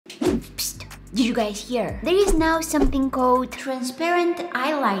Did you guys hear? There is now something called transparent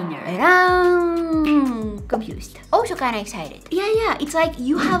eyeliner. And I'm confused. Also kinda excited. Yeah, it's like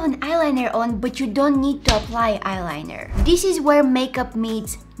you have an eyeliner on, but you don't need to apply eyeliner. This is where makeup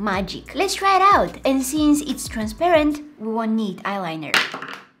meets magic. Let's try it out. And since it's transparent, we won't need eyeliner.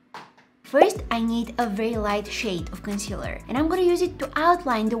 First, I need a very light shade of concealer, and I'm gonna use it to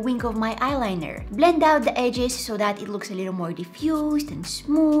outline the wing of my eyeliner. Blend out the edges so that it looks a little more diffused and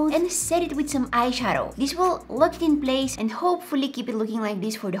smooth, and set it with some eyeshadow. This will lock it in place and hopefully keep it looking like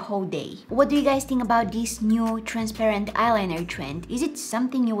this for the whole day. What do you guys think about this new transparent eyeliner trend? Is it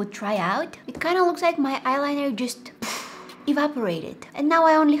something you would try out? It kinda looks like my eyeliner just evaporated, and now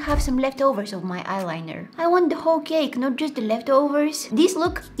I only have some leftovers of my eyeliner. I want the whole cake, not just the leftovers. This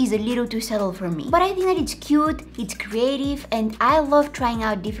look is a little too subtle for me, but I think that it's cute, it's creative, and I love trying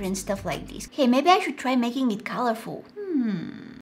out different stuff like this. Hey, maybe I should try making it colorful.